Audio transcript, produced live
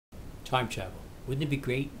Time travel. Wouldn't it be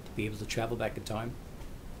great to be able to travel back in time?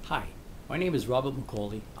 Hi, my name is Robert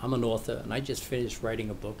McAuley. I'm an author and I just finished writing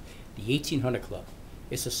a book, The 1800 Club.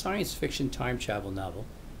 It's a science fiction time travel novel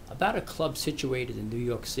about a club situated in New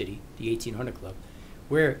York City, the 1800 Club,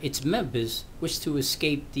 where its members wish to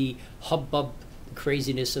escape the hubbub, the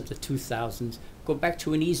craziness of the 2000s, go back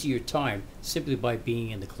to an easier time simply by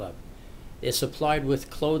being in the club. They're supplied with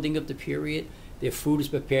clothing of the period, their food is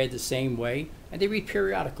prepared the same way, and they read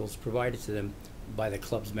periodicals provided to them by the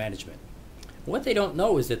club's management. What they don't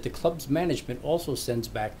know is that the club's management also sends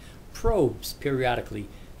back probes periodically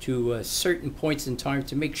to certain points in time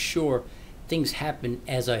to make sure things happen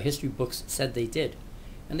as our history books said they did.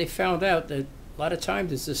 And they found out that a lot of times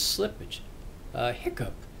there's a slippage, a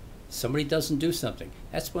hiccup. Somebody doesn't do something.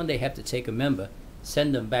 That's when they have to take a member,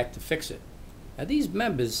 send them back to fix it. Now these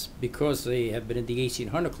members, because they have been in the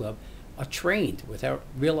 1800 Club, are trained without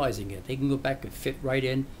realizing it. They can go back and fit right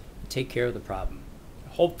in and take care of the problem.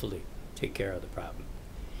 Hopefully take care of the problem.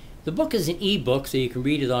 The book is an ebook, so you can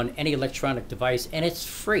read it on any electronic device, and it's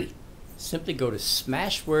free. Simply go to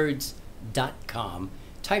smashwords.com,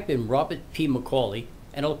 type in Robert P. McAuley,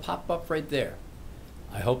 and it'll pop up right there.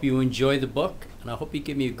 I hope you enjoy the book, and I hope you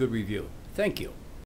give me a good review. Thank you.